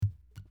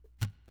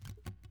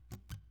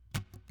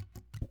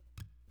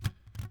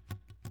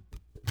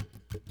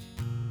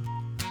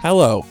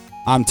Hello,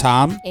 I'm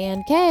Tom,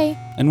 And Kay.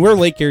 and we're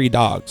Lake Erie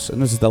Dogs,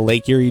 and this is the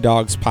Lake Erie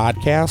Dogs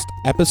podcast,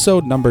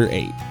 episode number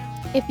 8.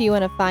 If you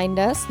want to find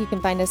us, you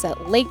can find us at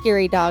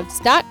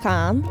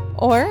lakeeriedogs.com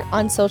or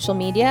on social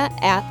media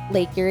at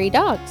Lake Erie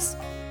Dogs.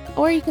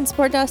 Or you can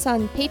support us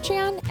on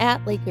Patreon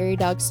at Lake Erie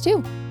Dogs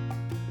too.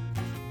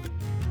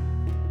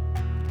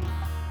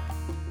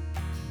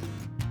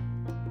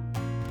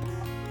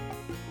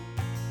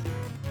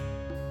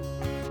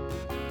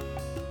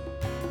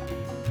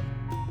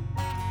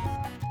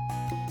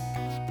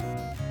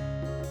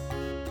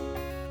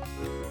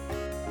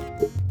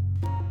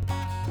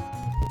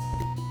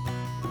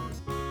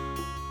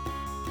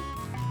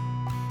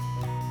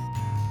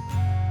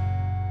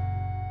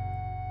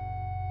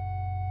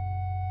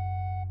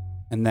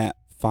 And that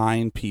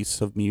fine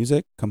piece of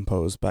music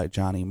composed by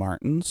Johnny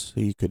Martins,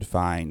 who you could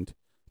find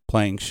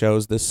playing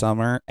shows this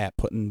summer at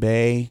Put-in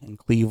Bay in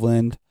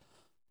Cleveland.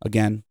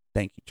 Again,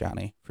 thank you,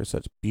 Johnny, for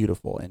such a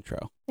beautiful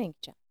intro. Thank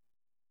you.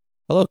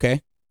 Hello,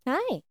 Kay.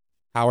 Hi.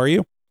 How are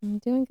you? I'm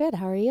doing good.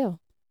 How are you?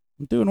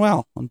 I'm doing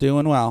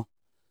well.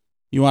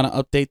 You want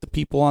to update the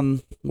people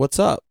on what's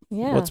up?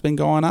 Yeah. What's been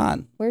going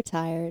on? We're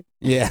tired.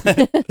 Yeah.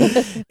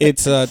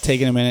 It's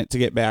taking a minute to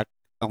get back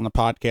on the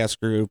podcast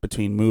groove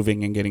between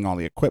moving and getting all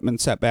the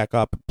equipment set back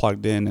up,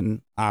 plugged in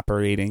and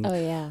operating. Oh,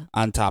 yeah.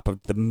 On top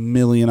of the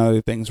million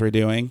other things we're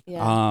doing.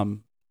 Yeah.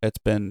 It's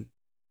been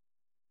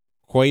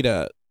quite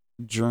a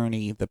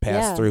journey the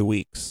past 3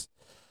 weeks.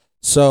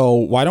 So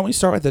why don't we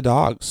start with the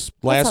dogs?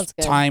 Last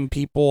time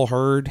people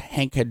heard,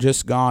 Hank had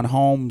just gone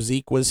home.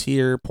 Zeke was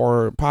here.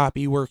 Poor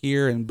Poppy were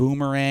here, and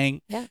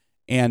Boomerang. Yeah.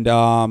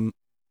 And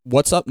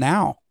what's up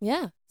now?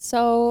 Yeah.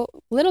 So a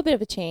little bit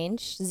of a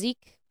change.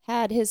 Zeke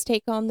had his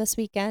take home this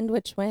weekend,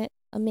 which went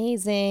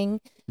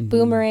amazing. Mm-hmm.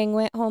 Boomerang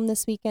went home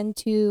this weekend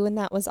too, and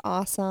that was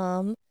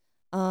awesome.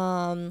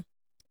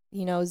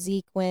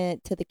 Zeke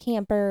went to the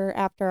camper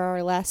after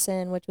our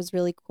lesson, which was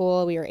really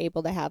cool. We were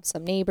able to have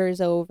some neighbors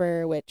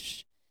over,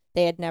 which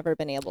they had never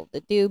been able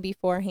to do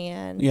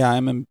beforehand. Yeah,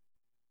 I'm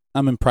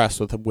impressed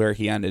with where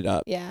he ended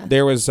up. Yeah.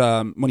 There was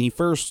when he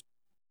first,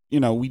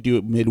 we do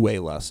a midway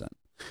lesson.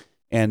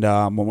 And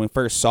when we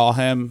first saw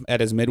him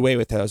at his midway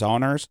with his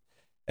owners,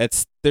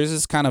 there's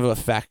this kind of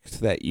effect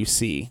that you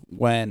see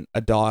when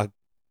a dog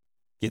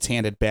gets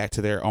handed back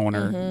to their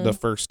owner the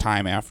first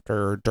time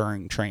after or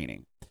during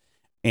training.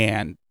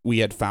 And we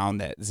had found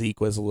that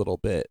Zeke was a little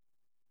bit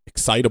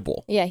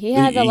excitable. Yeah, he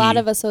had a lot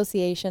of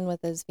association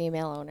with his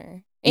female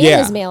owner and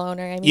his male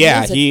owner. I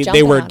mean,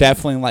 they were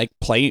definitely like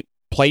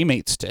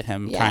playmates to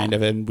him, kind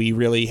of, and we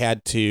really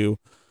had to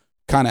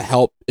kind of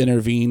help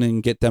intervene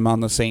and get them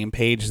on the same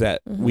page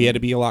that we had to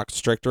be a lot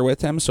stricter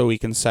with him so we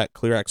can set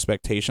clear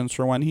expectations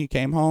for when he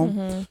came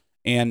home.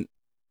 And,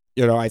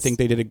 I think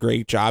they did a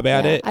great job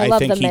at it. I love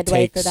think the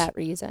midway for that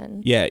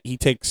reason. Yeah, he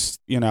takes,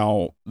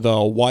 the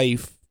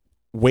wife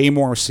way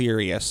more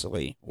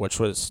seriously, which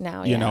was,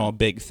 a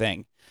big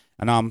thing.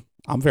 And I'm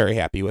very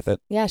happy with it.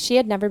 Yeah, she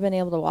had never been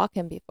able to walk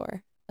him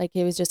before. Like,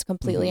 he was just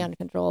completely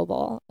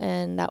uncontrollable.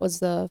 And that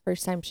was the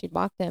first time she'd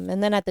walked him.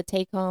 And then at the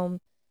take home,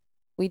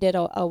 we did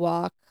a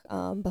walk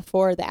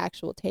before the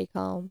actual take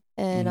home,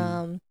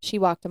 and she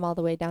walked him all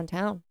the way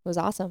downtown. It was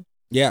awesome.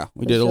 Yeah,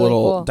 we did a really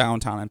little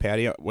downtown and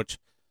patio, which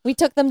we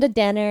took them to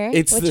dinner.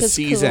 It's which the is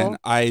season.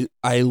 Cool.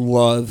 I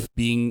love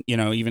being,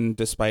 even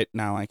despite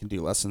now I can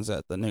do lessons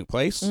at the new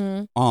place.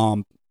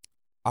 I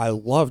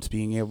loved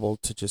being able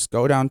to just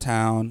go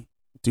downtown,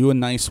 do a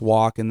nice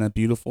walk in the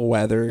beautiful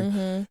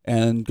weather,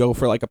 and go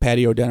for like a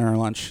patio dinner or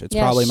lunch. It's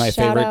probably my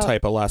favorite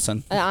type of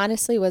lesson. It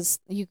honestly was.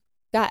 You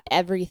got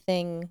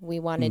everything we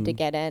wanted to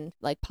get in,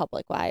 like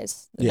public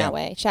wise, in that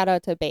way. Shout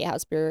out to Bay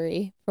House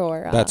Brewery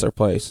for that's our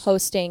place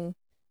hosting.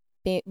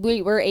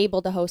 We were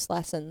able to host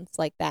lessons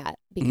like that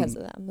because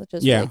of them, which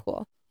is really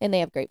cool, and they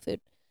have great food.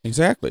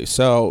 Exactly.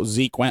 So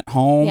Zeke went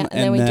home, and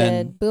then we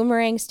did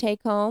Boomerang's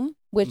take home,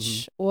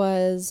 which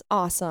was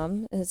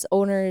awesome. His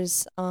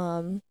owner's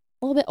a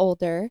little bit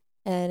older,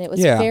 and it was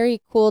very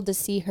cool to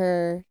see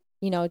her,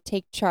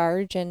 take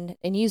charge and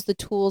use the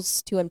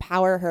tools to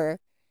empower her.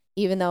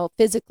 Even though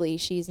physically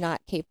she's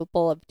not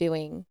capable of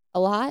doing a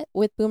lot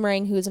with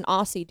Boomerang, who's an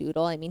Aussie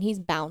Doodle. I mean, he's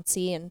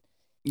bouncy and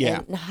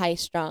high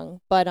strung,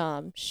 but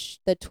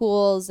the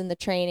tools and the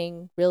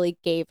training really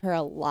gave her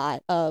a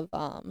lot of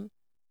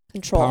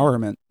control.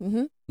 Empowerment.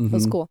 It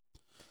was cool.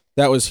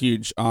 That was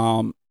huge.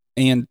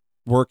 And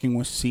working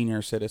with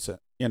senior citizen,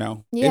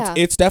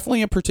 it's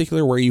definitely a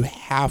particular where you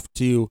have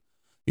to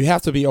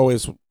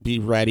always be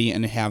ready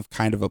and have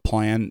kind of a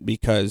plan,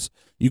 because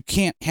you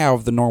can't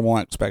have the normal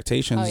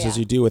expectations as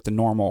you do with the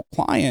normal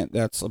client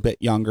that's a bit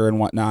younger and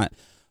whatnot.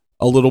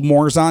 A little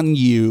more is on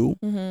you,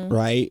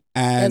 right?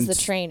 And as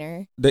the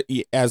trainer.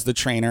 As the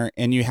trainer,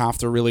 and you have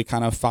to really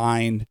kind of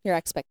find your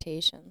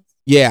expectations.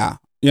 Yeah.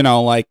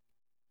 Like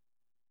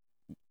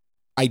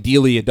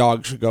ideally a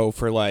dog should go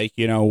for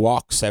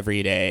walks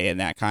every day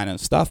and that kind of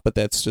stuff, but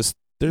that's just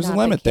there's a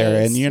limit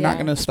there, and you're not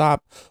going to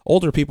stop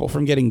older people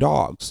from getting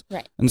dogs.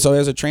 Right. And so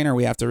as a trainer,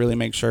 we have to really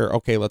make sure,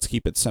 okay, let's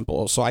keep it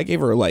simple. So I gave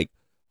her like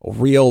a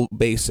real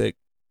basic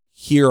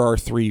here are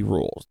 3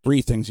 rules,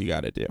 3 things you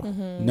got to do.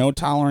 Mm-hmm. No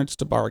tolerance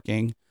to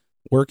barking,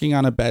 working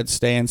on a bed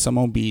stay and some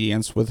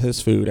obedience with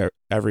his food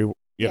every, couple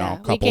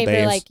we gave days.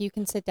 her like, you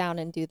can sit down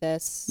and do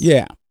this.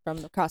 Yeah.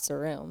 From across the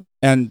room.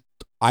 And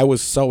I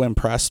was so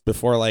impressed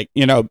before, like,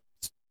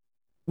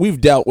 we've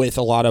dealt with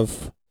a lot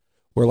of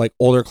where like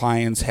older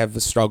clients have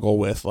the struggle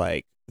with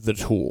like the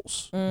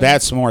tools.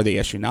 That's more the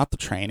issue, not the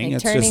training.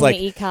 Like it's just like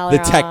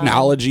the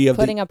technology of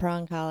putting a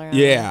prong collar on.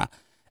 Yeah.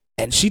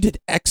 And she did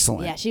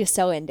excellent. Yeah, she was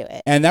so into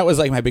it. And that was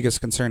like my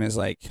biggest concern is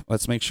like,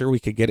 let's make sure we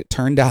could get it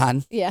turned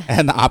on. Yeah.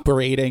 And the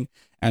operating.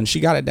 And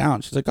she got it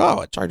down. She's like, oh,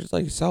 it charges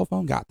like a cell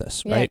phone. Got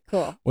this. Right.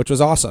 Cool. Which was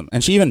awesome.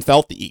 And she even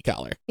felt the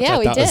e-collar. Yeah,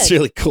 we did. That was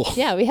really cool.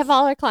 Yeah, we have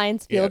all our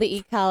clients feel the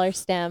e-collar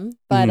stem,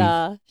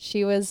 but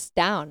she was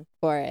down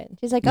for it.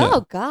 She's like,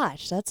 oh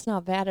gosh, that's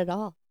not bad at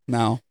all.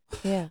 No.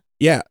 Yeah.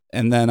 Yeah.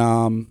 And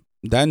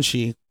then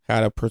she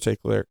had a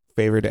particular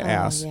favor to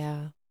ask.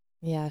 Yeah.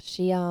 Yeah.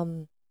 She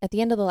at the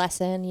end of the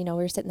lesson, we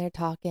were sitting there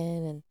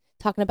talking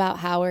about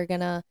how we're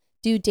gonna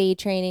do day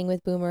training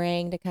with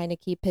Boomerang to kind of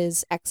keep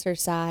his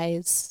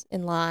exercise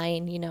in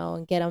line,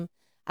 and get him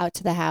out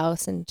to the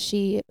house. And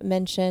she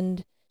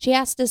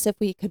asked us if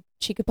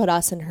she could put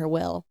us in her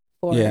will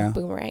for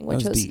Boomerang,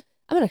 which was deep.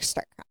 I'm going to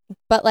start crying.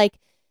 But like,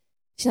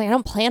 she's like, I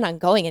don't plan on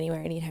going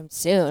anywhere anytime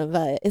soon,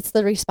 but it's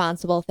the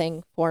responsible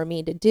thing for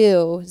me to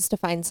do is to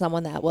find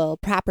someone that will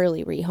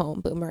properly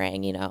rehome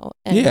Boomerang,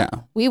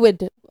 And we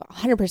would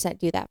 100%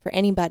 do that for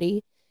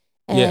anybody.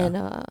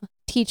 And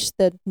teach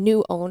the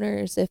new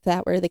owners, if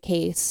that were the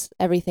case,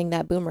 everything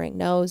that Boomerang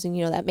knows, and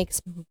that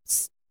makes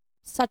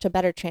such a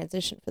better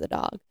transition for the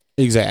dog.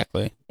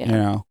 Exactly.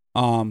 And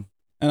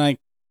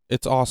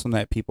it's awesome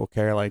that people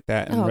care like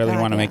that and really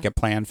want to make a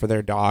plan for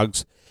their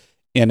dogs.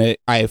 And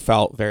I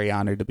felt very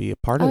honored to be a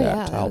part of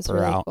that to help her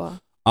really out. Cool.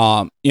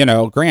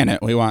 Granted,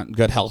 we want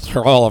good health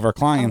for all of our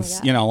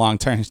clients, long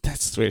term.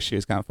 That's where she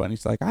was kind of funny.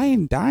 She's like, I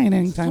ain't dying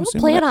anytime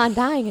soon. I don't plan on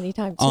dying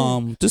anytime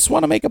soon. Just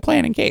want to make a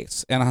plan in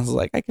case. And I was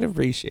like, I can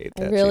appreciate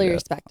that. I really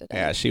respected it.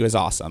 Yeah, she was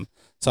awesome.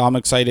 So I'm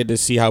excited to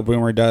see how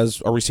Boomer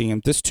does. Are we seeing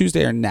him this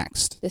Tuesday or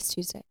next? This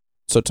Tuesday.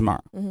 So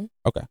tomorrow. Mm-hmm.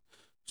 Okay.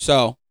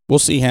 So we'll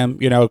see him,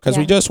 because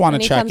we just want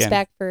to check in. He comes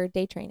back for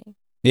day training.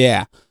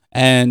 Yeah.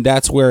 And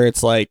that's where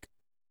it's like,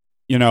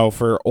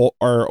 for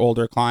our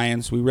older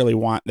clients, we really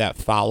want that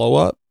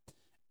follow-up.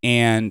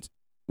 And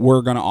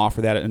we're going to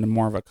offer that in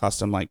more of a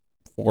custom, like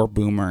for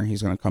Boomer.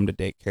 He's going to come to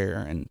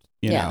daycare and,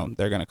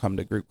 they're going to come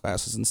to group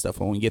classes and stuff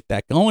when we get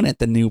that going at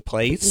the new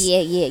place.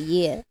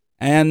 Yeah.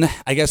 And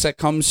I guess that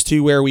comes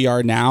to where we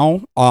are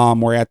now.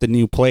 We're at the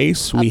new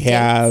place. We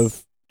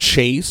have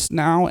Chase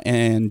now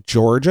and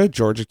Georgia.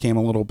 Georgia came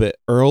a little bit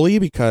early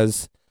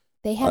because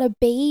they had a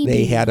baby.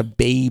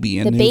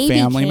 A new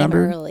family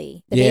member.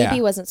 Early. The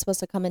baby wasn't supposed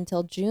to come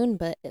until June,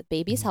 but the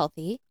baby's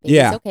healthy.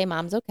 Baby's okay.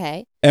 Mom's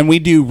okay. And we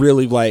do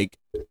really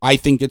I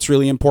think it's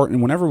really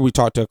important whenever we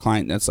talk to a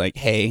client that's like,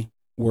 hey,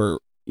 we're,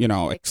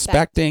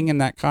 expecting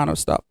and that kind of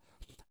stuff.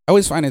 I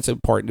always find it's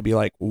important to be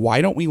like,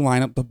 why don't we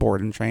line up the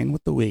board and train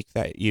with the week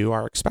that you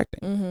are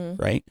expecting,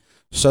 right?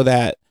 So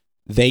that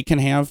they can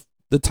have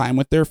the time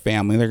with their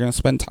family. They're going to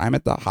spend time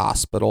at the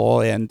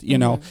hospital and,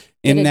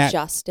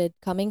 adjusted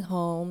coming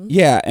home.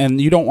 Yeah.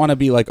 And you don't want to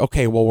be like,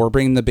 okay, well, we're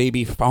bringing the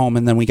baby home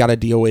and then we got to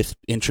deal with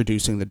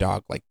introducing the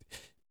dog. Like,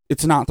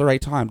 it's not the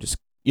right time. Just,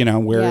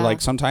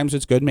 like sometimes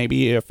it's good.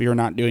 Maybe if you're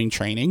not doing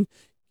training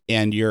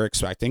and you're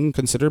expecting,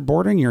 consider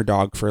boarding your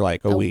dog for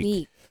like a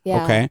week.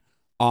 Yeah.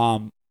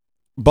 Okay.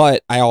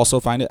 But I also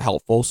find it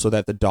helpful so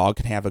that the dog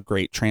can have a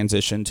great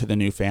transition to the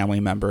new family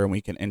member and we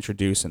can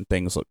introduce and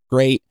things look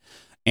great.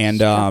 And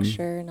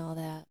structure and all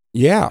that.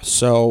 Yeah,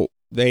 so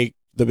the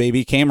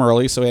baby came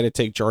early, so we had to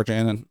take Georgia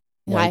in and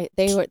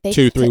they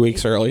 2-3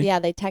 weeks early. Yeah,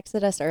 they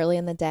texted us early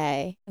in the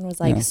day and was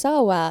like,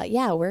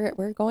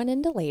 we're going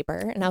into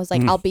labor, and I was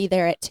like, I'll be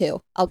there at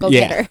 2. I'll go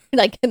get her.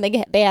 And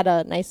they had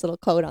a nice little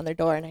code on their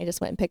door, and I just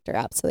went and picked her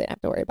up, so they didn't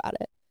have to worry about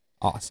it.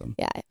 Awesome.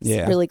 Yeah, I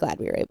was really glad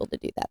we were able to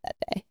do that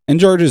day. And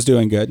Georgia's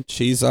doing good.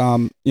 She's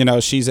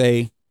she's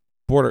a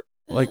border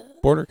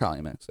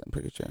collie mix. I'm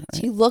pretty sure. Right?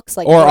 She looks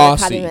like or border Aussie.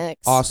 collie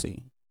mix.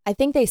 Aussie. I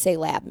think they say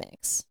lab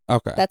mix.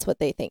 Okay. That's what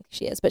they think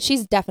she is. But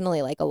she's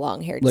definitely like a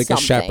long-haired like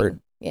something. a shepherd.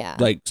 Yeah.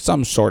 Like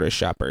some sort of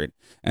shepherd.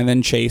 And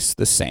then Chase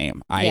the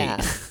same.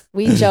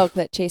 We joke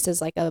that Chase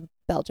is like a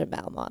Belgian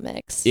Malinois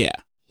mix. Yeah.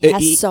 He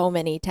has so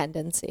many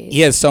tendencies.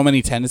 He has so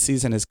many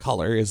tendencies and his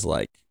color is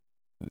like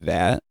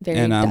that. Very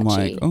and I'm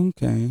Dutchy. like,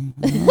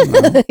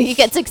 okay. He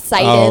gets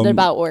excited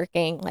about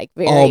working. Like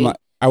very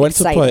I went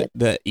excited. to put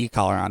the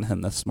e-collar on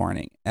him this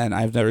morning, and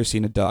I've never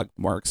seen a dog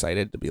more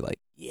excited to be like,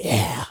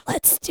 yeah,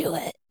 let's do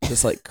it.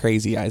 Just like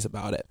crazy eyes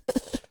about it.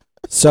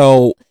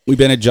 So we've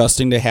been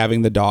adjusting to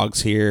having the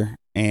dogs here,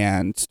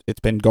 and it's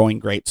been going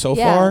great so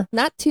far.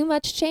 Not too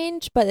much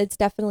change, but it's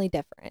definitely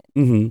different.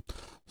 Mm-hmm.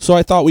 So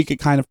I thought we could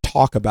kind of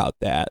talk about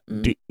that.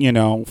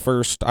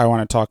 First I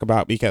want to talk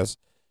about, because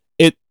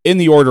in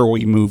the order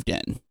we moved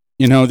in,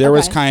 there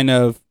was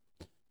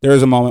there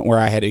was a moment where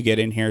I had to get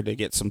in here to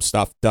get some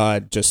stuff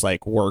done, just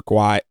like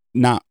work-wise,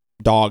 not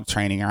dog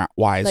training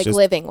wise, like just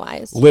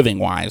living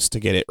wise to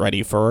get it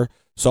ready for her.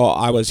 So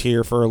I was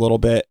here for a little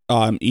bit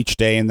each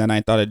day, and then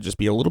I thought it'd just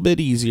be a little bit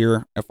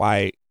easier if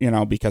I,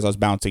 because I was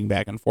bouncing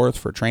back and forth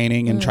for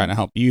training and trying to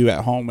help you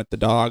at home with the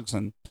dogs,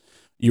 and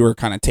you were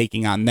kind of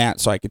taking on that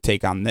so I could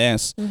take on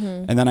this.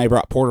 Mm-hmm. And then I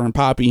brought Porter and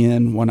Poppy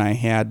in when I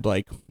had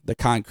like the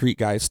concrete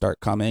guys start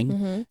coming.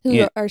 Mm-hmm.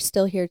 Who are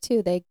still here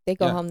too. They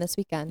go home this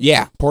weekend.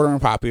 Yeah, Porter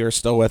and Poppy are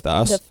still with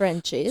us. The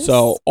Frenchies.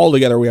 So all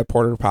together we have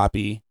Porter,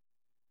 Poppy,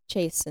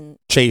 Chase and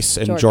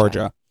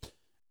Georgia.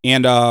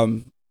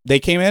 And they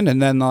came in,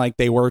 and then like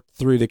they worked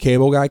through the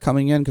cable guy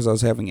coming in because I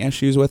was having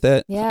issues with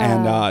it. Yeah.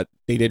 And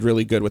they did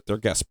really good with their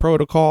guest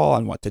protocol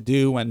on what to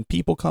do when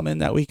people come in.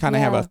 That we kind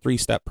of have a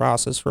 3-step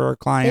process for our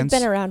clients.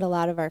 They've been around a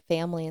lot of our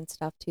family and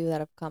stuff too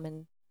that have come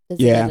and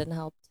visited and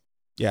helped.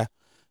 Yeah.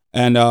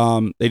 And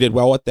they did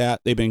well with that.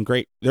 They've been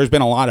great. There's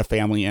been a lot of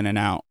family in and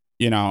out,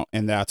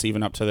 and that's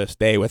even up to this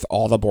day with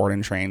all the board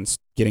and trains,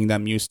 getting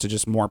them used to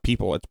just more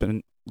people. It's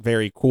been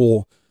very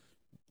cool,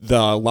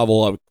 the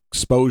level of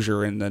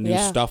exposure and the new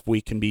stuff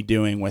we can be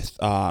doing with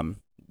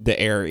the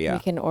area. We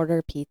can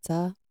order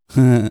pizza.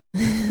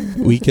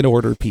 We can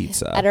order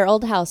pizza. At our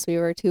old house, we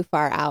were too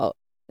far out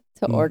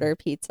to order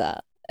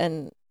pizza,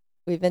 and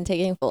we've been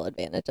taking full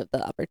advantage of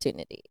the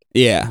opportunity.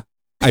 Yeah.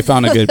 I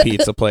found a good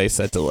pizza place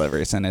that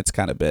delivers, and it's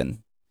kind of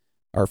been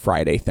our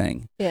Friday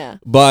thing. Yeah.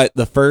 But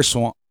the first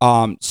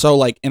one, so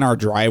like in our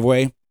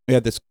driveway, we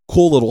had this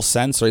cool little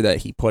sensor that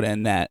he put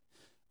in that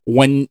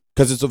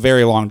because it's a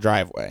very long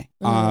driveway.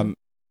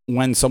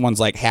 When someone's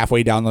like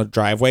halfway down the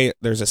driveway,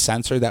 there's a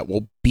sensor that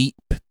will beep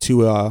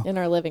in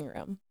our living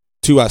room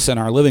to us in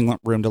our living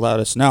room to let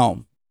us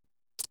know.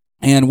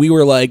 And we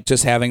were like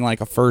just having like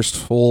a first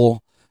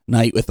full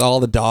night with all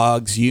the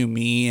dogs, you,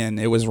 me, and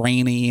it was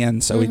rainy,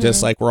 and so we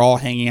just like we're all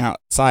hanging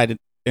outside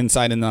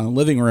inside in the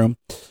living room,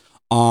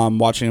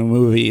 watching a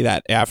movie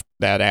that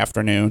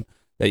afternoon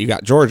that you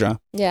got Georgia.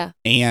 Yeah.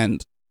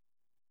 And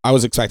I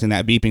was expecting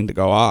that beeping to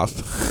go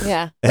off.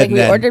 Yeah. Like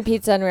we ordered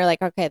pizza and we were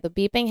like, okay, the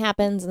beeping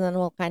happens and then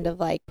we'll kind of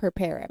like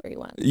prepare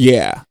everyone.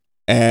 Yeah.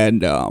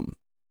 And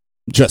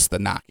just the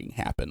knocking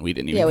happened. We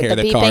didn't even hear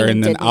the car,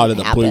 and then out of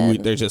the blue,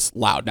 there's just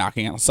loud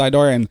knocking on the side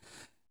door, and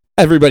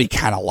everybody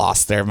kind of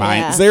lost their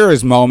minds. Yeah. There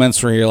was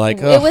moments where you're like,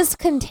 ugh. It was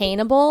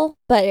containable,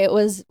 but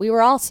we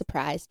were all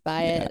surprised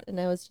by it. And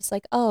it was just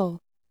like,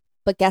 oh,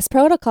 but guest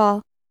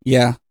protocol.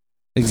 Yeah,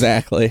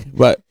 exactly.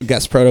 But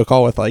guest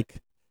protocol with like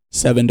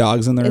 7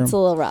 dogs in the room. It's a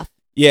little rough.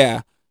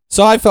 Yeah.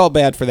 So I felt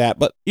bad for that,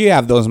 but you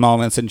have those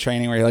moments in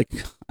training where you're like,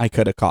 I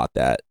could have caught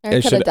that. I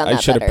should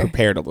have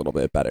prepared a little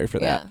bit better for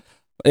that.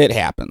 It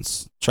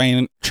happens.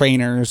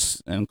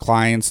 Trainers and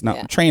clients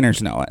know.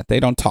 Trainers know it.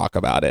 They don't talk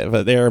about it,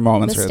 but there are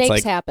moments where it's like,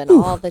 mistakes happen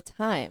all the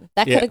time.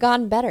 That could have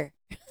gone better.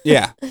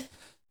 Yeah.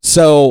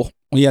 So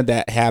we had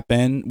that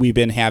happen. We've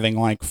been having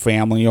like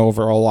family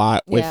over a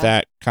lot with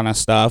that kind of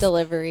stuff.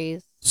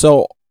 Deliveries.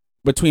 So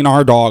between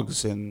our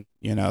dogs and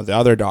the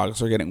other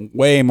dogs, are getting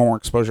way more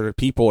exposure to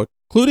people,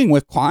 including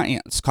with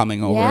clients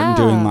coming over and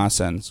doing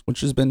lessons,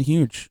 which has been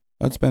huge.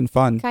 That's been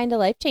fun. Kind of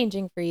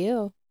life-changing for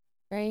you,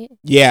 right?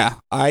 Yeah.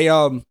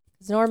 Because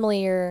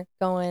normally you're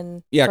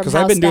going because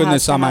I've been doing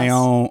this on my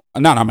own.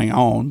 Not on my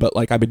own, but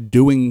like I've been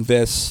doing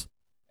this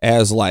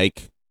as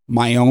like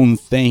my own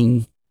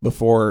thing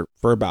before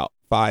for about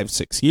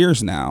 5-6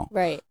 years now.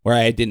 Right. Where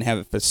I didn't have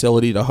a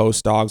facility to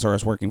host dogs, or I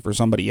was working for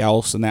somebody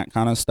else and that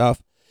kind of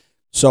stuff.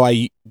 So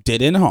I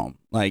did in-home.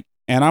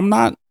 And I'm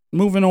not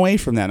moving away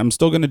from that. I'm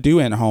still going to do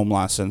in-home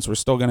lessons. We're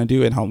still going to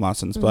do in-home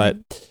lessons, but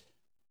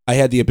I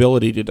had the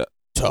ability to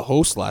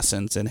host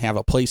lessons and have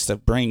a place to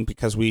bring,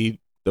 because the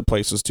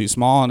place was too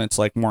small, and it's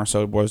like more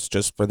so it was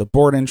just for the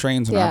boarding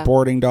trains and our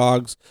boarding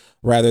dogs,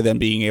 rather than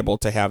being able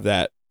to have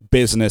that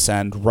business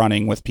end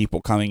running with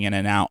people coming in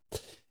and out.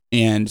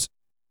 And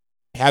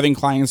having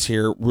clients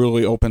here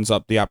really opens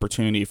up the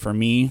opportunity for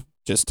me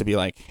just to be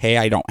like, hey,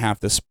 I don't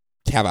have to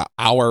have an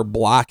hour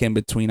block in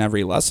between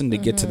every lesson to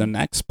get to the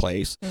next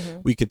place.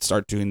 We could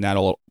start doing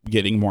that,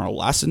 getting more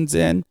lessons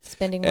in.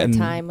 Spending more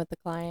time with the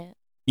client.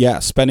 Yeah,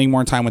 spending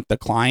more time with the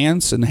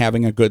clients and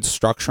having a good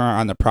structure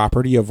on the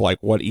property of like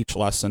what each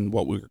lesson,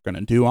 what we're going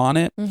to do on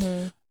it.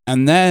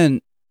 And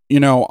then,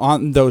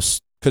 on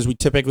those, because we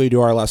typically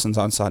do our lessons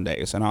on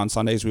Sundays, and on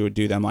Sundays we would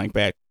do them like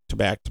back to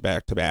back to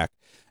back to back.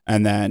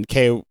 And then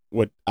Kay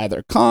would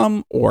either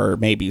come or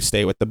maybe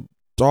stay with the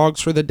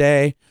dogs for the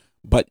day.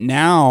 But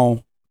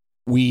now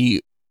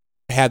we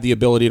had the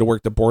ability to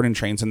work the boarding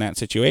trains in that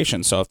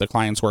situation. So if the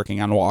client's working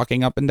on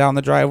walking up and down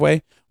the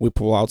driveway, we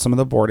pull out some of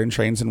the boarding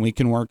trains and we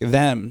can work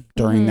them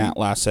during that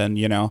lesson,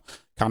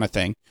 kind of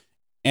thing.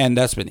 And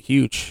that's been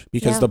huge,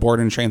 because the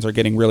boarding trains are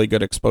getting really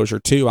good exposure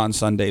too on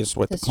Sundays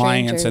with the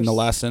clients and the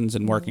lessons,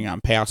 and working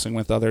on passing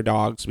with other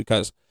dogs,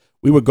 because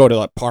we would go to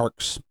the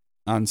parks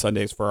on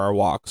Sundays for our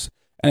walks,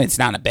 and it's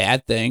not a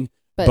bad thing.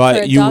 But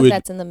for a dog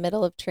that's in the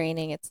middle of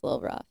training, it's a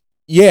little rough.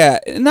 Yeah,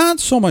 not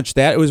so much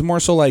that. It was more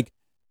so like,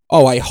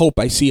 oh, I hope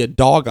I see a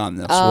dog on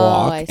this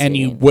walk. And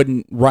you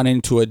wouldn't run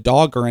into a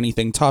dog or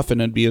anything tough,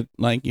 and it'd be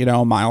like, a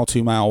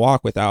 1-2 mile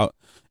walk without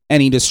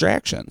any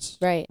distractions.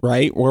 Right.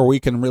 Right? Where we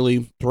can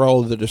really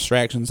throw the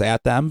distractions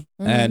at them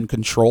and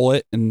control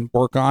it and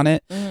work on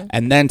it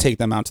and then take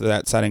them out to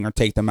that setting or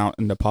take them out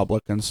into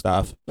public and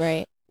stuff.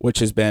 Right. Which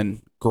has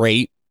been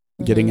great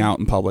getting out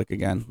in public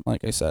again.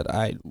 Like I said,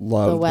 I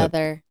love the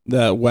weather.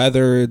 The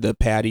weather, the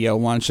patio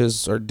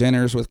lunches or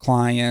dinners with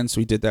clients.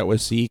 We did that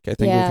with Zeke, I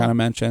think we kind of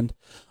mentioned.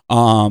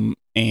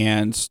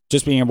 And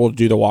just being able to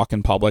do the walk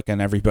in public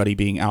and everybody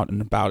being out and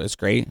about is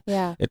great.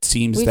 Yeah. It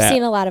seems We've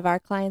seen a lot of our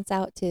clients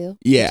out too.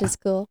 Yeah. Which is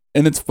cool.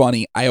 And it's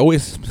funny. I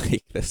always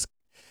make this.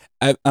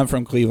 I'm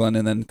from Cleveland,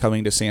 and then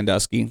coming to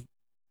Sandusky,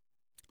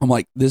 I'm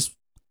like, this,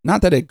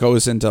 not that it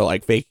goes into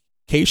like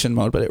vacation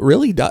mode, but it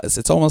really does.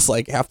 It's almost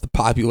like half the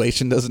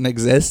population doesn't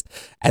exist.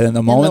 And then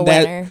the moment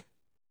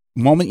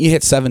you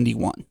hit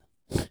 71,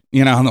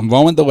 the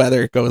moment the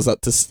weather goes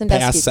up to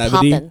past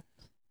 70, poppin'.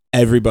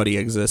 Everybody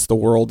exists. The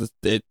world,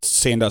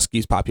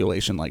 Sandusky's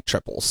population like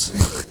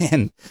triples.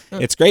 And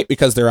it's great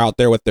because they're out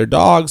there with their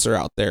dogs. They're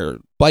out there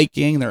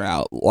biking. They're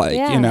out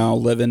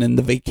living in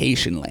the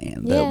vacation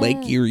land, the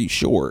Lake Erie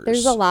shores.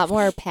 There's a lot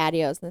more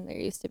patios than there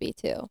used to be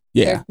too.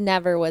 Yeah. There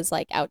never was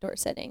like outdoor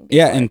sitting before.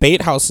 Yeah, and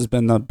Bait House has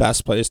been the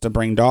best place to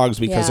bring dogs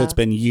because it's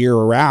been year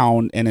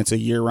round, and it's a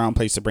year round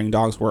place to bring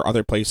dogs, where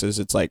other places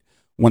it's like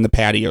when the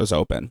patio's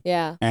open.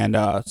 Yeah. And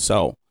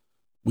so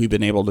we've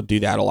been able to do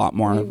that a lot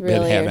more. We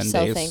really are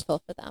so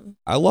thankful for them.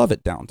 I love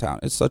it downtown.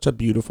 It's such a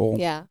beautiful,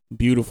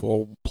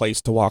 beautiful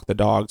place to walk the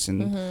dogs,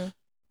 and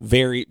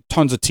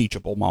tons of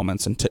teachable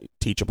moments and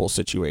teachable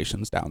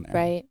situations down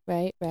there.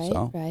 Right.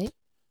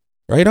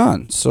 Right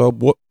on. So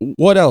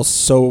what else?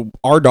 So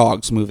our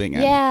dogs moving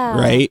in. Yeah.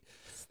 Right.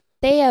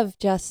 They have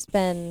just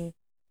been.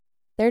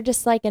 They're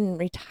just like in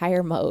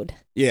retire mode.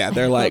 Yeah,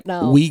 they're like,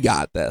 we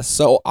got this.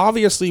 So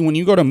obviously, when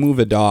you go to move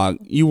a dog,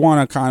 you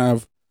want to kind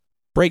of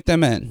break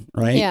them in,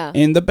 right? Yeah.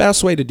 And the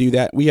best way to do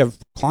that, we have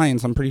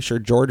clients, I'm pretty sure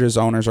Georgia's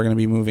owners are going to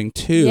be moving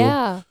too.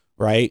 Yeah.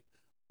 Right?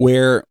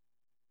 Where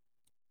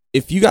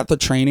if you got the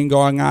training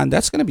going on,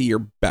 that's going to be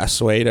your best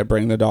way to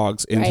bring the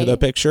dogs into the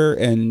picture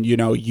and,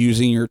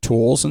 using your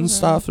tools and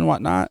stuff and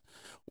whatnot.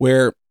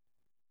 Where,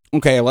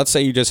 okay, let's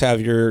say you just have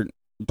your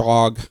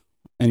dog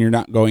and you're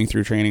not going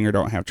through training or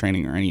don't have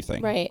training or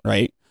anything. Right.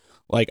 Right?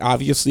 Like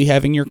obviously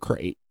having your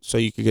crate so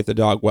you could get the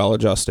dog well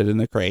adjusted in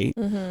the crate.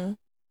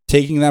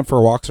 Taking them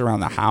for walks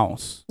around the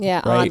house.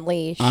 Yeah, right?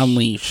 on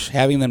leash.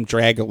 Having them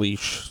drag a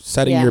leash.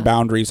 Setting your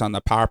boundaries on the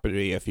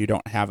property if you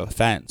don't have a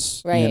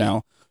fence.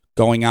 Right.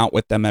 Going out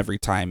with them every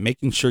time.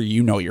 Making sure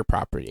you know your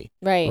property.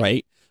 Right.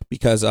 Right?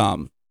 Because,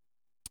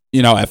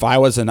 if I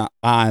wasn't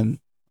on,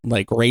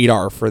 like,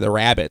 radar for the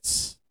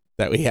rabbits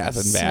that we have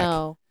in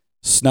back.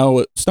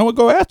 Snow would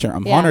go after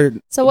them. Yeah.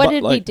 So what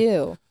did we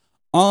do?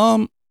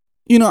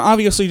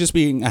 Obviously just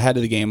being ahead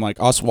of the game, like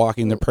us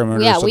walking the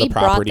perimeters of the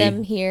property. Yeah, we brought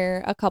them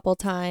here a couple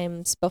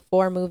times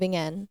before moving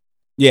in.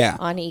 Yeah.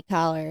 On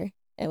e-collar,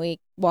 and we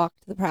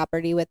walked the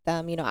property with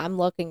them. I'm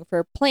looking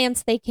for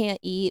plants they can't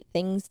eat,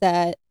 things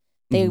that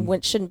they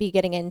shouldn't be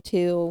getting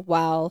into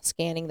while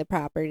scanning the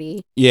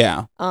property.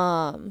 Yeah.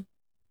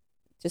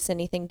 Just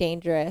anything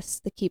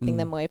dangerous, keeping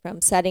them away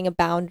from. Setting a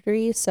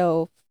boundary.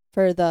 So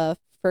for the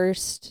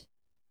first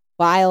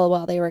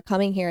while they were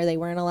coming here, they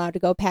weren't allowed to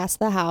go past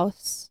the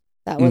house.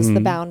 That was the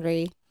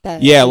boundary.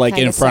 Like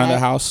in front of the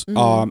house.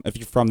 If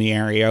you're from the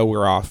area,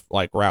 we're off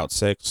like Route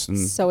 6 and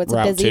so it's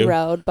Route a busy 2.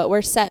 road, but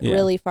we're set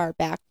really far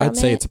back from I'd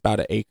say it's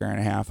about an acre and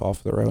a half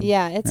off the road.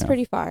 Yeah, it's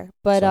pretty far,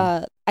 but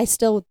I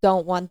still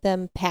don't want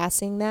them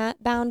passing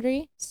that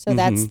boundary. So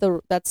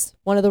that's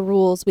one of the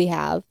rules we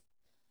have.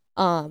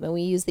 And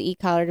we use the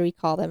e-collar to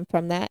recall them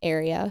from that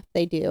area if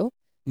they do,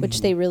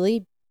 which they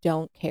really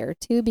don't care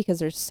to because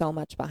there's so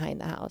much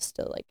behind the house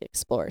to like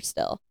explore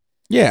still.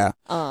 Yeah.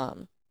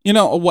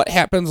 What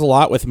happens a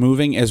lot with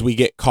moving is we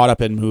get caught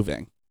up in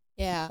moving.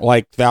 Yeah.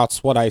 Like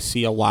that's what I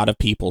see a lot of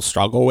people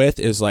struggle with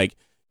is like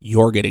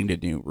you're getting to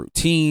new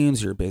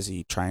routines. You're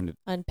busy trying to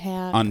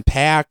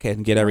unpack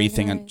and get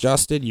everything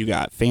adjusted. You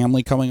got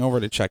family coming over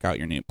to check out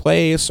your new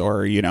place,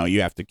 or,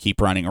 you have to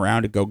keep running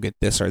around to go get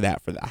this or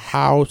that for the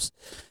house,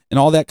 and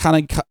all that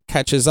kind of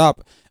catches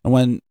up. And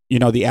when,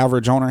 the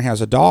average owner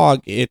has a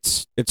dog,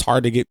 it's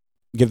hard to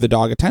give the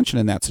dog attention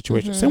in that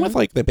situation. Same with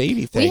like the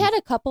baby thing. We had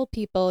a couple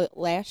people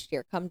last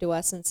year come to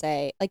us and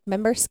say, like,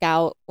 remember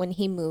Scout when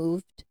he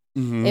moved?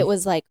 It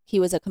was like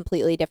he was a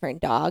completely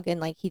different dog, and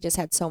like he just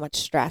had so much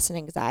stress and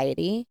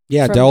anxiety.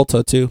 Yeah,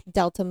 Delta too.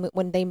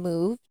 When they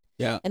moved.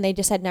 Yeah. And they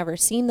just had never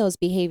seen those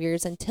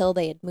behaviors until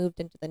they had moved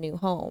into the new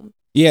home.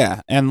 Yeah,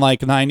 and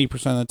like 90%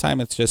 of the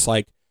time it's just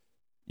like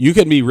you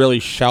can be really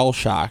shell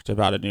shocked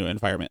about a new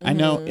environment. I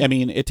know,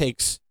 it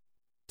takes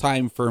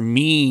time for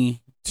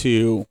me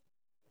to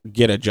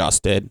get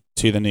adjusted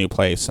to the new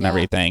place and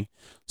everything.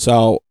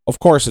 So, of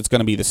course, it's going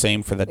to be the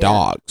same for the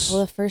dogs.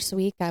 Well, the first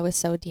week I was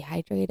so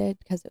dehydrated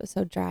because it was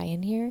so dry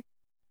in here.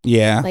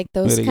 Yeah. Like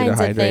those kinds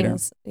of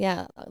things.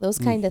 Yeah. Those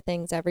kind of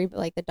things.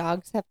 The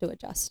dogs have to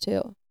adjust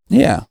too.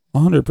 Yeah.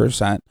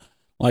 100%.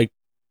 Like,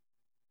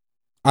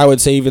 I would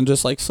say even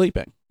just like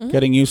sleeping,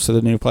 getting used to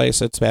the new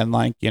place. It's been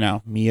like,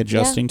 me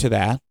adjusting to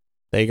that.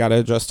 they got to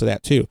adjust to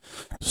that too.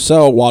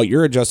 So while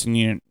you're adjusting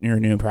your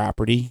new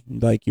property,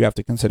 like you have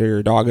to consider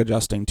your dog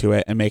adjusting to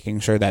it and making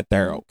sure that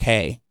they're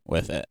okay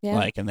with it,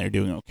 like, and they're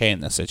doing okay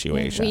in this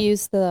situation. We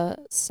use the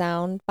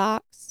sound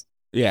box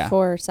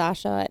for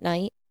Sasha at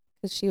night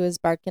because she was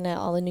barking at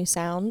all the new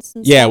sounds.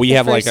 And we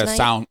have like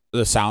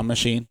the sound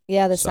machine.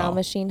 Yeah, the sound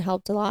machine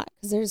helped a lot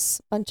because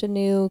there's a bunch of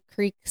new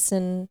creaks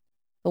and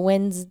the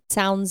wind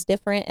sounds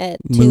different at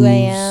 2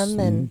 a.m.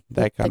 and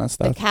that kind of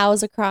stuff. The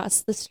cows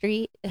across the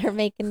street are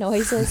making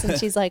noises, and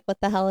she's like, "What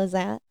the hell is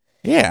that?"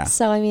 Yeah.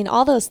 So I mean,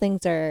 all those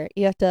things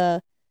you have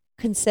to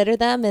consider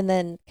them and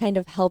then kind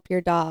of help your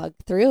dog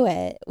through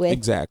it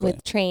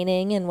with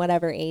training and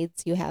whatever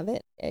aids you have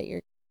at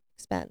your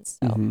expense.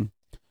 So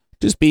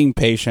just being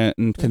patient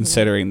and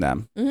considering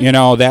them. You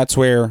know, that's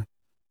where,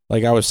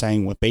 like I was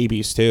saying with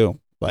babies too,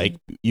 like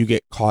you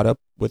get caught up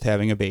with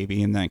having a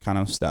baby and that kind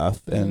of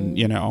stuff, and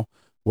you know.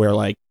 Where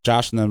like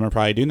Josh and them are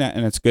probably doing that,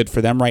 and it's good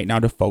for them right now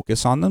to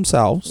focus on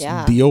themselves,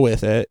 deal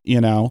with it, you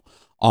know,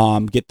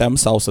 get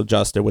themselves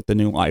adjusted with the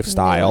new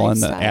lifestyle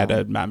and the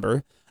added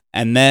member,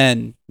 and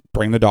then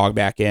bring the dog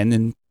back in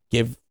and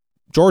give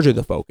Georgia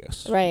the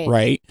focus.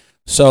 Right.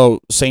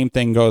 So same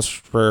thing goes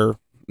for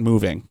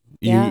moving.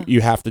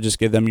 You have to just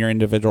give them your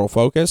individual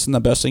focus, and the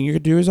best thing you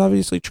could do is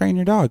obviously train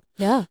your dog.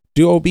 Yeah.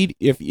 Do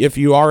if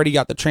you already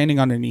got the training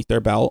underneath their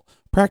belt,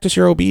 practice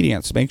your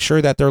obedience. Make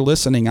sure that they're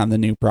listening on the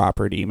new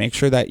property. Make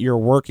sure that you're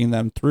working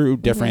them through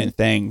different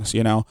things,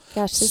 you know.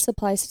 Gosh, this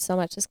applies to so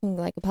much. This can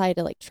like apply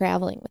to like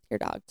traveling with your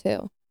dog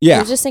too. Yeah. I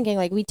was just thinking,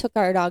 like, we took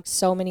our dog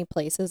so many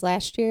places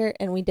last year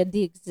and we did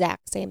the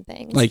exact same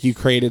thing. Like, you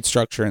created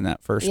structure in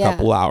that first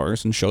couple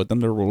hours and showed them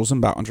the rules and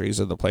boundaries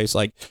of the place.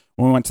 Like,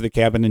 when we went to the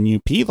cabin in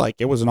UP, like,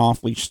 it was an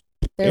off-leash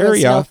area. There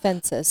was no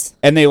fences.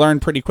 And they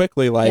learned pretty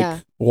quickly,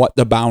 like, what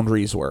the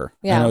boundaries were.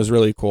 Yeah. And it was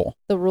really cool.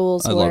 The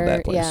rules were. I love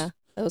that place. Yeah,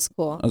 it was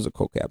cool. It was a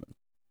cool cabin.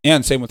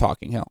 And same with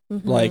Hawking Hill.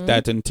 Like,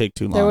 that didn't take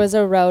too long. There was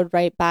a road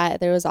right by.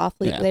 There was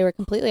off-leash. They were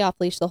completely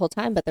off-leash the whole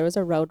time, but there was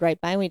a road right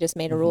by, and we just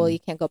made a rule you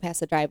can't go past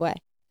the driveway.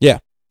 Yeah.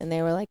 And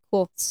they were like,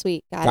 cool,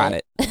 sweet, got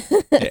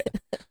it.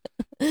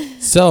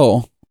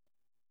 So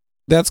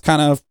that's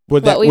kind of,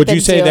 would you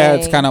say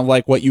that's kind of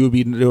like what you would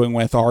be doing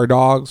with our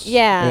dogs?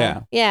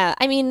 Yeah.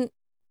 I mean,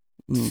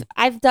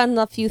 I've done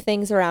a few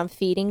things around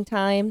feeding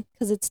time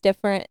because it's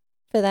different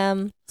for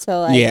them.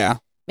 So like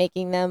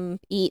making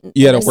them eat.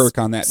 You had to work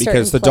on that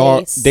because the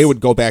dog, they would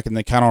go back in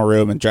the kennel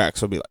room and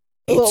Jax would be like,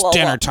 it's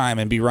dinner time,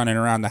 and be running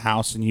around the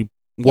house, and you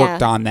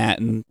worked on that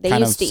and they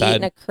kind used of to eat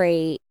in a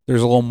crate.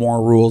 There's a little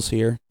more rules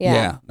here.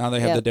 Yeah. Now they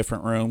have the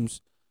different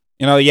rooms.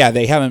 You know,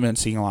 they haven't been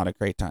seeing a lot of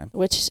crate time.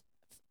 Which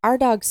our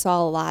dogs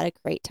saw a lot of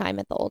crate time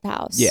at the old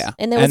house. Yeah.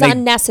 And there was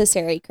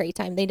unnecessary crate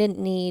time. They didn't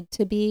need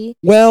to be.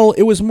 Well,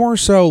 it was more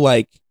so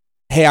like,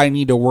 hey, I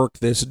need to work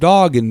this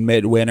dog in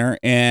midwinter,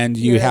 and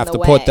you have to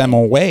put them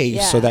away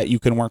so that you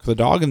can work the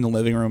dog in the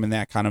living room and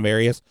that kind of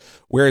areas.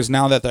 Whereas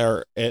now that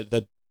they're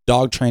the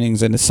dog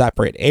training's in a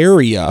separate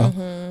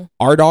area,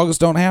 our dogs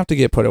don't have to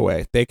get put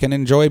away. They can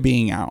enjoy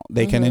being out.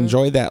 They can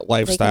enjoy that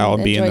lifestyle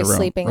and be in the room.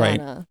 Sleeping on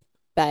a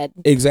bed.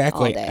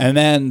 Exactly. And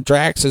then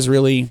Drax is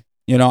really,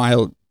 you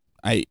know,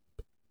 I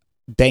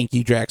thank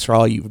you, Drax, for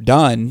all you've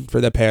done for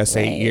the past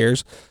 8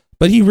 years.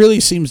 But he really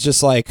seems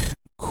just like,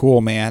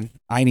 cool, man.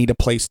 I need a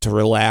place to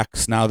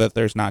relax now that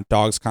there's not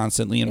dogs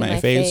constantly in my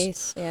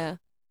face. Yeah.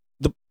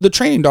 The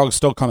training dogs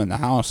still come in the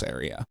house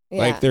area.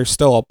 Like, they're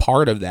still a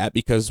part of that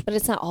because... But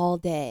it's not all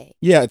day.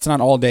 Yeah, it's not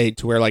all day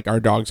to where, like, our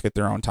dogs get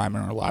their own time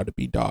and are allowed to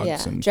be dogs.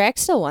 Yeah. And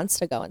Drax still wants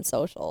to go in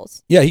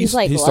socials. Yeah, he's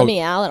like, let me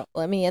out.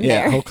 Let me in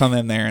there. Yeah, he'll come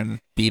in there and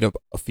beat up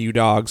a few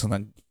dogs and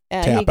then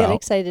tap out. He get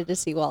excited to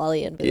see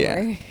Wally and Boomer.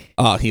 Yeah.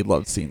 Oh, he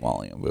loved seeing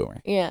Wally and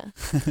Boomer. Yeah.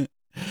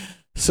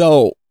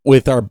 So...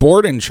 with our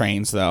boarding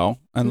trains, though,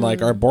 and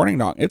like our boarding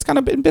dog, it's kind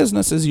of been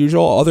business as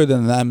usual, other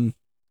than them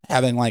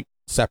having like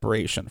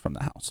separation from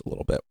the house a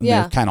little bit in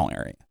their kennel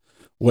area,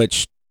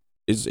 which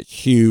is a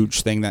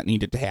huge thing that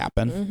needed to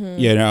happen.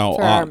 You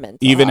know,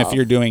 even if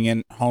you're doing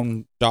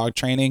in-home dog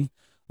training,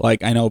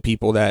 like I know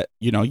people that,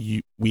 you know,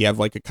 we have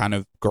like a kind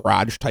of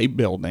garage type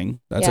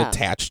building that's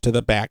attached to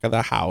the back of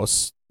the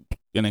house.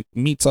 And it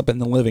meets up in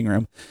the living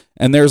room,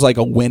 and there's like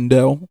a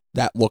window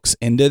that looks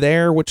into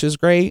there, which is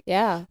great.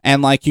 Yeah.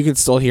 And like you can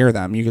still hear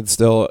them. You can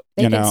still,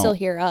 they can still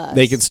hear us.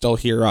 They can still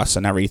hear us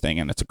and everything,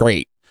 and it's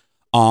great.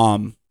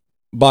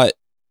 But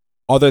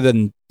other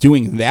than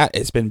doing that,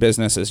 it's been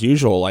business as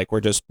usual. Like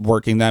we're just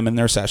working them in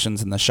their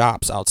sessions in the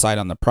shops outside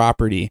on the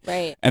property.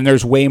 Right. And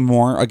there's way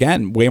more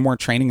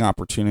training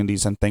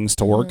opportunities and things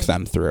to work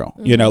them through.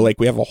 You know, like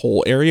we have a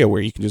whole area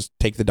where you can just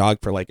take the dog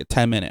for like a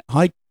 10-minute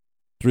hike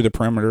through the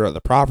perimeter of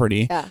the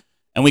property,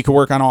 and we could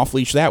work on off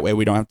leash that way.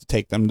 We don't have to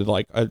take them to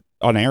like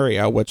an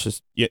area which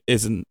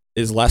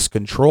is less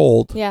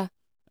controlled, and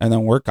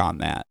then work on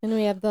that. And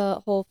we have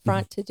the whole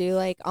front to do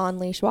like on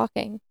leash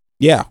walking.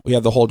 Yeah, we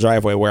have the whole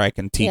driveway where I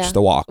can teach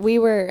the walk. We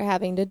were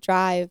having to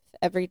drive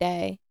every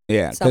day.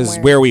 Yeah, because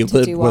where we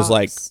lived was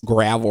like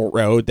gravel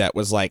road that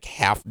was like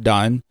half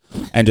done,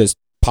 and just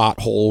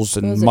potholes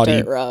and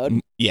muddy dirt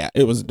road. Yeah,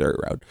 it was a dirt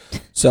road.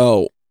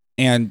 So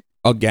and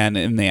again,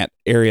 in that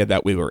area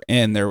that we were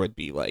in, there would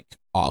be like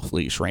off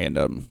leash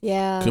random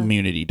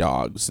community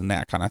dogs and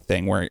that kind of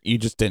thing where you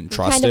just didn't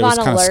trust it. It was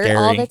kind of scary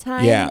all the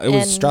time. Yeah, it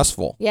was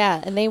stressful. Yeah,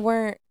 and they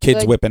weren't kids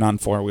good. whipping on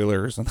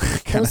 4-wheelers and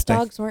that kind Those of thing.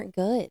 dogs weren't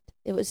good.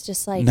 It was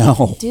just like,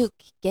 no, Duke,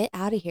 get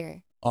out of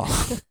here.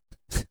 Oh.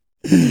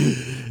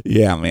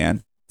 Yeah,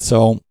 man.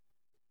 So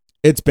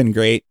it's been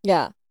great.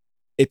 Yeah.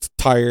 It's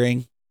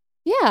tiring.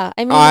 Yeah,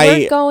 I mean,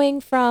 we're going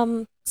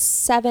from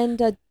 7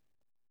 to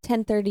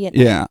 10:30 at night.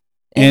 Yeah.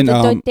 And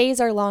the days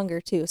are longer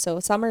too.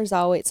 So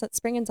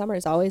spring and summer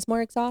is always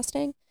more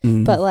exhausting.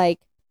 Mm-hmm. But like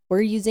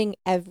we're using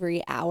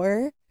every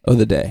hour of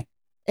the day.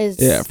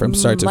 From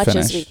start to finish. Much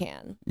as we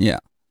can. Yeah.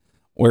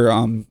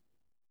 We're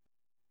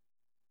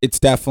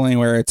it's definitely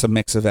where it's a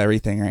mix of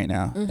everything right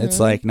now. Mm-hmm. It's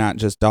like not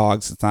just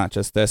dogs, it's not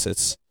just this,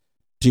 it's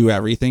do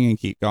everything and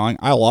keep going.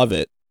 I love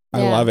it.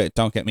 I love it.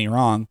 Don't get me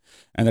wrong.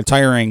 And the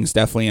tiring's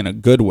definitely in a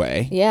good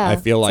way. Yeah. I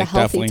feel like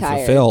definitely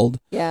fulfilled.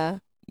 Yeah.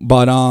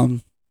 But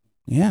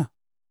yeah.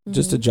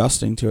 Just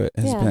adjusting to it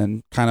has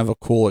been kind of a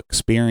cool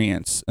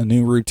experience, a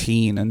new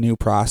routine, a new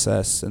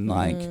process, and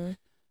like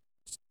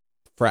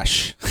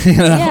fresh. You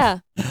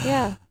know?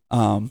 Yeah.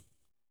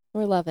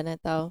 We're loving it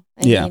though.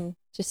 I mean,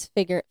 just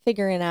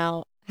figuring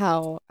out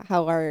how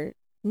our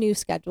new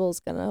schedule is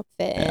gonna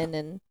fit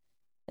in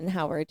and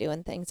how we're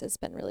doing things has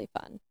been really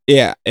fun.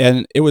 Yeah,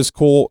 and it was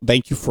cool.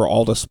 Thank you for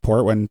all the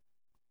support when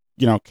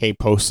Kay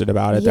posted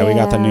about it that we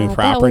got the new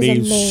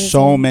property.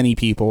 So many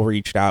people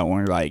reached out and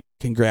were like,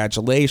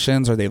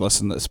 congratulations, or they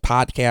listened to this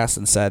podcast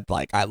and said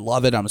like, I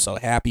love it, I'm so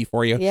happy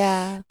for you.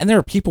 Yeah. And there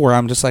are people where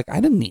I'm just like,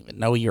 I didn't even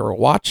know you were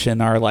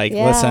watching or like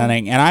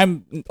listening, and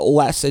I'm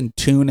less in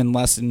tune and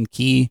less in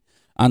key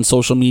on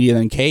social media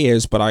than Kay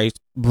is, but I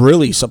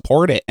really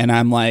support it, and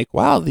I'm like,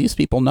 wow, these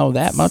people know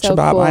that much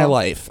about my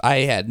life. I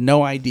had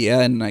no idea,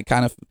 and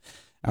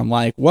I'm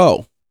like,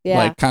 whoa.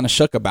 Like kind of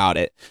shook about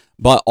it,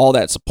 but all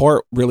that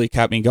support really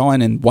kept me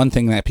going. And one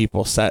thing that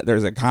people said,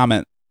 there's a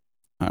comment,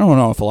 I don't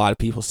know if a lot of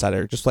people said it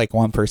or just like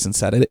one person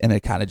said it, and it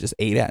kind of just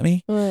ate at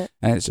me. And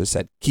it just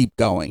said, keep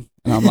going.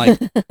 And I'm like,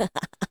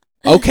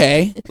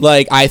 okay,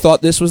 like I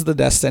thought this was the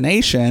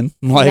destination,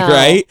 like,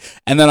 right?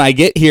 And then I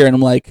get here and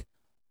I'm like,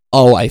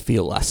 oh, I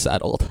feel less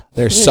settled.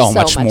 There's so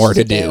much more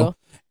to do.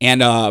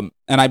 And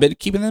I've been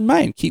keeping in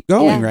mind, keep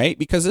going, right?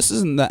 Because this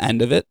isn't the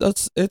end of it.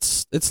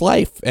 It's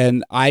life.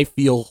 And I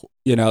feel,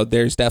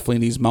 there's definitely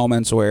these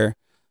moments where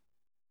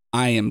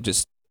I am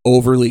just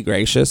overly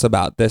gracious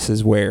about this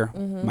is where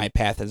my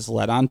path has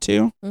led on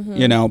to,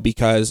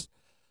 because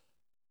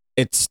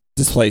this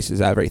place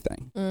is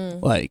everything.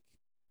 Like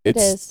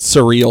it's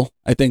surreal.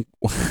 I think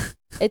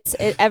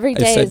every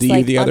day I said is to you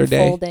like the other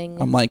unfolding.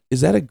 day, I'm like,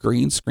 is that a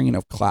green screen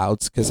of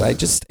clouds? Because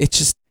it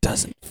just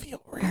doesn't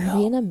feel real. Are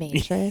we in a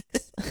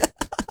matrix?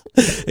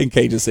 And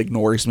Kay just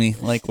ignores me,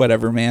 like,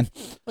 whatever, man.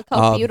 Look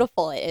how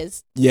beautiful it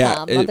is.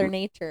 Yeah, Mother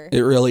Nature.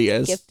 It really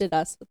is. Gifted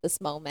us with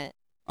this moment.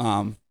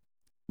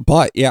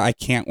 But yeah, I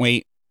can't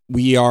wait.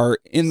 We are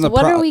in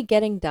what are we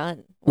getting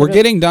done? We're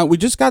getting done. We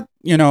just got,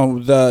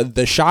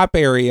 the shop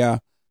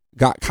area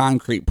got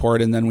concrete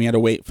poured, and then we had to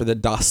wait for the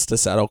dust to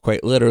settle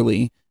quite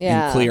literally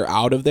and clear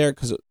out of there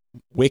because it's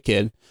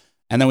wicked.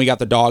 And then we got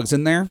the dogs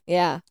in there.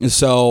 Yeah.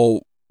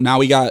 So now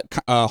we got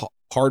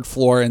hard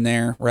floor in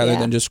there rather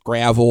than just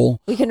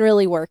gravel. We can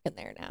really work in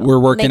there now. We're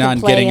working on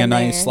getting a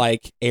nice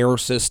like air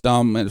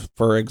system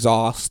for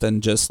exhaust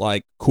and just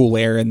like cool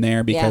air in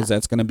there because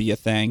that's going to be a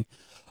thing.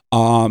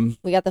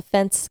 We got the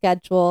fence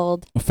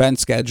scheduled.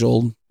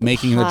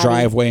 Making the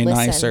driveway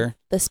nicer.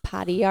 This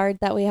potty yard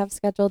that we have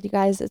scheduled, you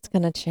guys, it's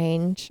going to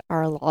change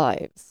our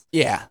lives.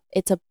 Yeah.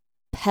 It's a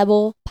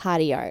pebble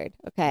potty yard,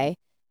 okay?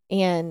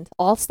 And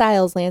All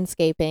Styles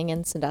Landscaping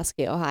in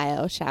Sandusky,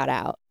 Ohio, shout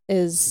out,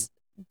 is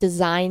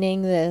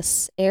designing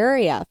this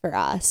area for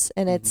us.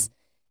 And it's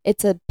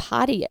a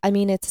potty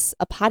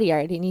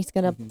yard, and he's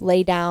going to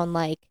lay down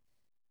like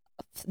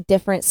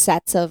different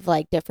sets of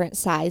like different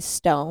size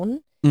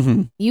stone.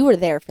 You were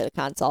there for the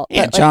consult.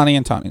 Yeah, Johnny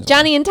and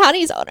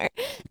Tawny's owner.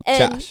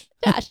 And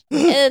Josh.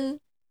 And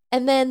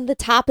then the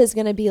top is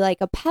going to be like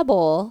a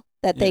pebble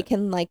that they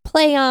can like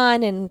play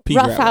on and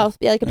rough out,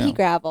 be like a pea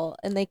gravel,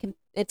 and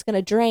it's going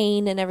to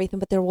drain and everything,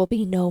 but there will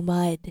be no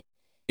mud.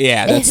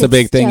 Yeah, that's the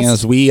big thing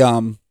is we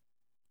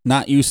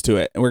not used to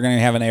it. We're going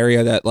to have an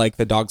area that like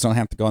the dogs don't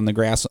have to go in the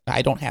grass.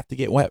 I don't have to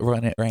get wet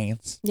when it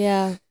rains.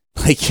 Yeah.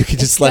 Like you could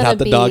just let out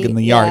the dog in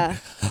the yard.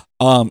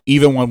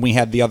 Even when we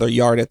had the other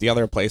yard at the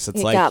other place, it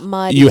got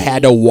muddy. You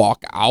had to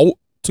walk out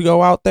to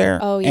go out there.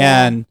 Oh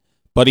yeah.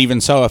 But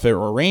even so, if it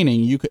were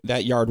raining,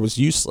 that yard was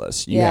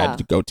useless. You had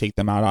to go take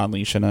them out on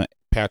leash in a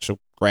patch of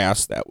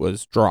grass that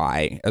was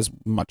dry, as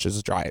much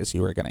as dry as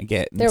you were going to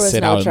get, and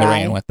sit out in the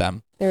rain with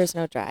them. There was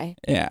no dry.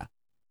 Yeah.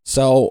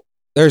 So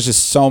there's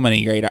just so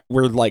many great.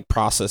 We're like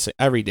processing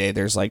every day.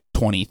 There's like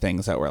 20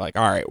 things that we're like,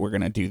 all right, we're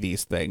gonna do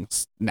these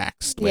things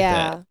next with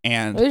it.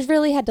 And we've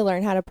really had to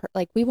learn how to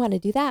we want to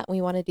do that,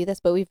 we want to do this,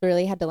 but we've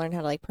really had to learn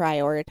how to like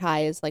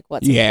prioritize like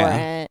what's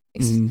important.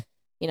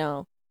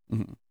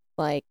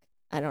 Like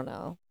I don't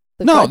know.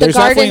 The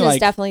garden is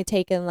definitely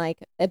taken like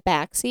a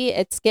backseat.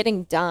 It's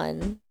getting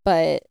done,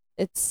 but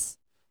it's.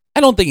 I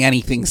don't think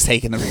anything's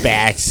taken a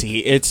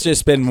backseat. It's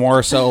just been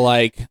more so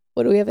like,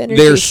 what do we have energy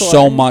there's for?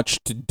 so much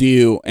to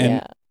do.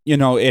 And,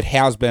 yeah. It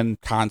has been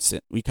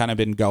constant. We kind of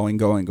been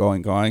going.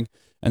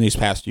 And these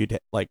past few days,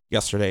 like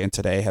yesterday and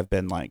today, have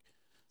been like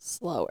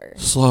slower.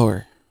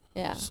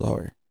 Yeah.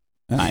 Slower.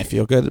 And I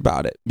feel good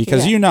about it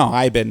because, You've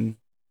been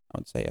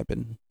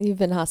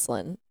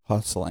hustling.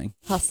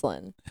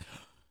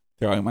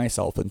 Throwing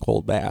myself in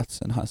cold baths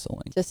and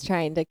hustling. Just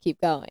trying to keep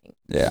going.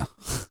 Yeah.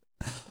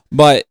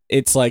 But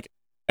it's like,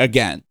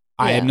 again,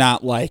 I am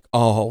not like,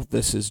 oh,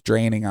 this is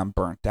draining. I'm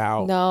burnt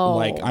out. No.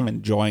 Like, I'm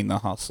enjoying the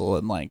hustle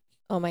and like,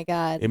 oh my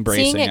God.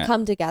 Embracing Seeing it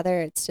come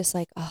together, it's just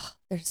like, oh,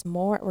 there's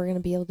more. We're going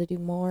to be able to do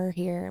more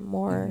here and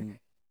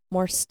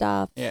more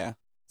stuff. Yeah.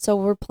 So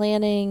we're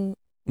planning,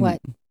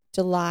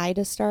 July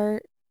to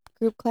start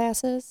group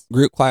classes?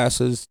 Group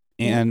classes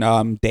and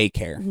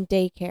daycare.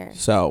 Daycare.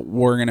 So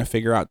we're going to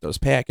figure out those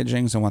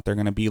packagings and what they're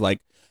going to be like.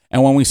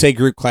 And when we say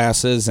group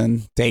classes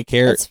and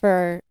daycare, it's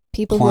for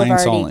people who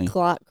have already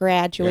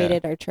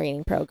graduated our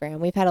training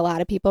program. We've had a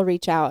lot of people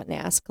reach out and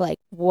ask, like,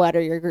 what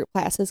are your group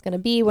classes going to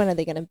be? When are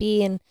they going to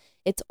be? And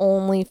it's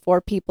only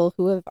for people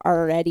who have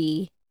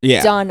already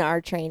done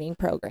our training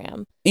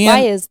program. And why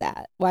is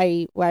that?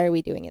 Why are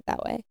we doing it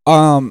that way?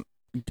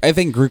 I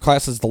think group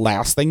class is the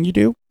last thing you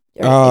do.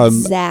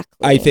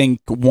 Exactly. I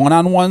think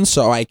one-on-one,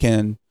 so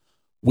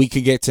we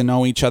could get to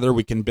know each other.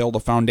 We can build a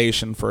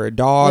foundation for a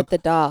dog. With the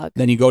dog.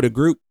 Then you go to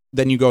group.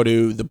 Then you go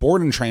to the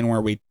board and train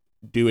where we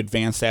do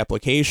advanced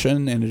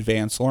application and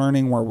advanced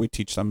learning, where we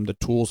teach them the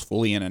tools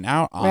fully in and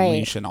out, on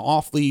leash and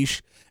off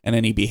leash, and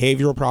any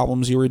behavioral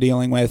problems you were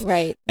dealing with.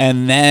 Right.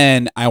 And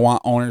then I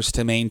want owners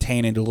to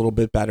maintain it a little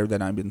bit better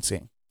than I've been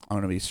seeing. I'm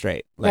going to be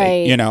straight.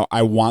 Like,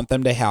 I want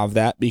them to have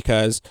that,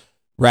 because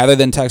rather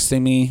than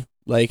texting me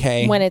like,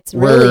 hey, when it's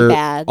really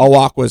bad, a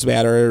walk was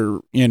bad,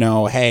 or,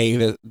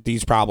 hey,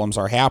 these problems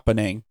are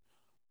happening,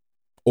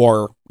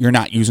 or you're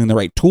not using the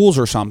right tools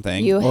or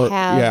something. You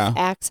have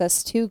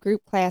access to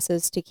group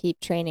classes to keep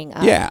training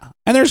up. Yeah.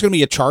 And there's going to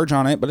be a charge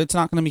on it, but it's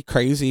not going to be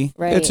crazy.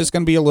 Right. It's just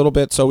going to be a little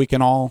bit so we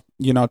can all,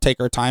 take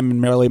our time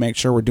and really make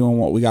sure we're doing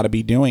what we got to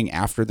be doing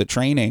after the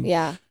training.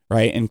 Yeah.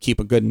 Right. And keep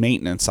a good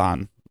maintenance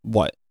on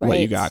what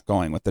you got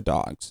going with the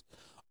dogs.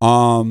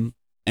 And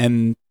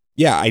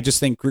yeah, I just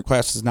think group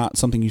class is not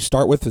something you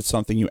start with. It's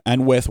something you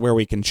end with, where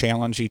we can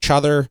challenge each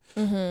other.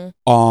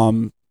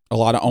 Mm-hmm. A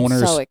lot of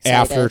owners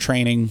after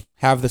training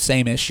have the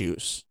same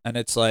issues, and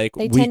it's like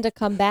they tend to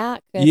come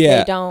back if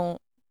they don't,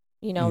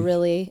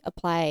 really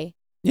apply.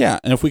 Yeah,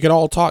 and if we could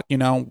all talk,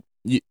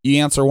 you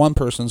answer one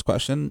person's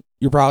question,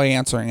 you're probably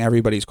answering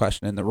everybody's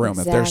question in the room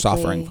if they're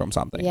suffering from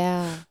something.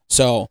 Yeah.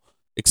 So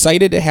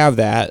excited to have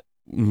that,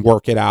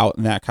 work it out,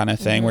 and that kind of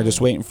thing. We're just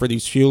waiting for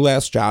these few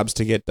last jobs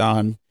to get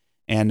done.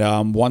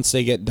 And once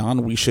they get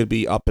done, we should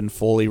be up and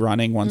fully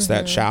running once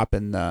that shop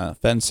and the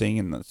fencing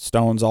and the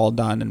stone's all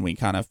done and we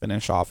kind of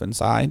finish off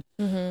inside.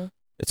 Mm-hmm.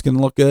 It's going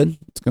to look good.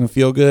 It's going to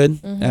feel good.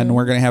 Mm-hmm. And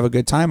we're going to have a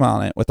good time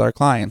on it with our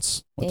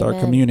clients, with our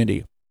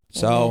community.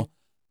 So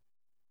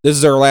this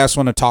is our last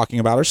one of talking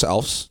about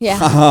ourselves.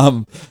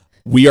 Yeah.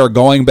 We are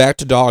going back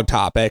to dog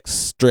topics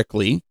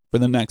strictly for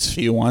the next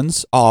few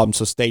ones. So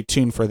stay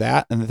tuned for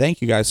that. And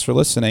thank you guys for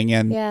listening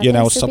and,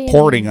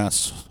 supporting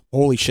us.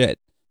 Holy shit.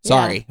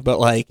 Sorry. But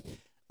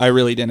I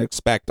really didn't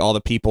expect all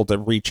the people to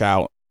reach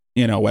out,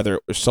 whether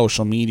it was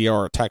social media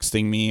or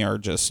texting me or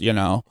just,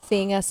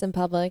 seeing us in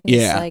public and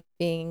just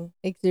being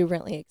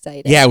exuberantly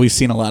excited. Yeah, we've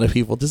seen a lot of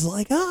people just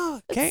like,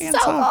 oh, okay. So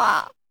cool.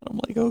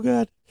 I'm like, oh,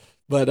 good.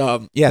 But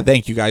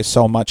thank you guys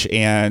so much.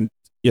 And,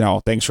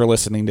 thanks for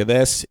listening to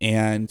this.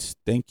 And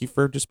thank you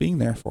for just being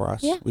there for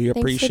us. Yeah, we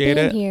appreciate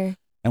it. Here.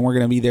 And we're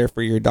going to be there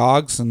for your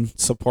dogs and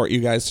support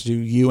you guys through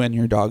you and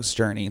your dog's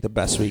journey the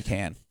best we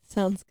can.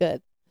 Sounds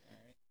good.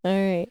 All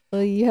right.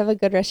 Well, you have a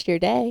good rest of your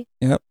day.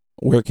 Yep.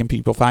 Where can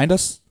people find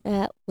us?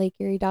 At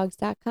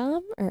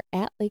LakeErieDogs.com or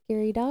at Lake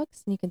Erie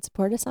Dogs. And you can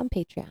support us on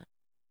Patreon.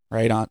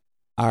 Right on.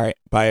 All right.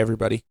 Bye,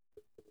 everybody.